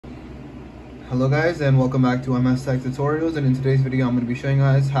Hello guys, and welcome back to MS Tech Tutorials. And in today's video I'm going to be showing you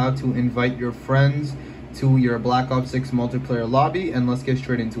guys how to invite your friends to your Black Ops 6 multiplayer lobby, and let's get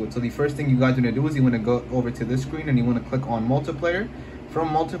straight into it. So the first thing you guys are going to do is you want to go over to this screen and you want to click on multiplayer. From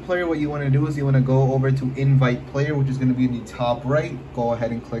multiplayer, what you want to do is you want to go over to invite player, which is going to be in the top right. Go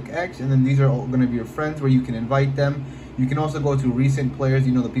ahead and click X, and then these are all going to be your friends where you can invite them. You can also go to recent players,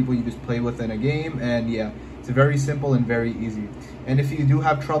 the people you just play with in a game, and yeah, it's very simple and very easy. And if you do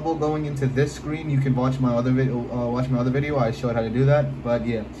have trouble going into this screen, you can watch my other video. I showed how to do that. But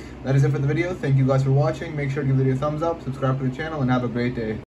yeah, that is it for the video. Thank you guys for watching. Make sure to give the video a thumbs up, subscribe to the channel, and have a great day.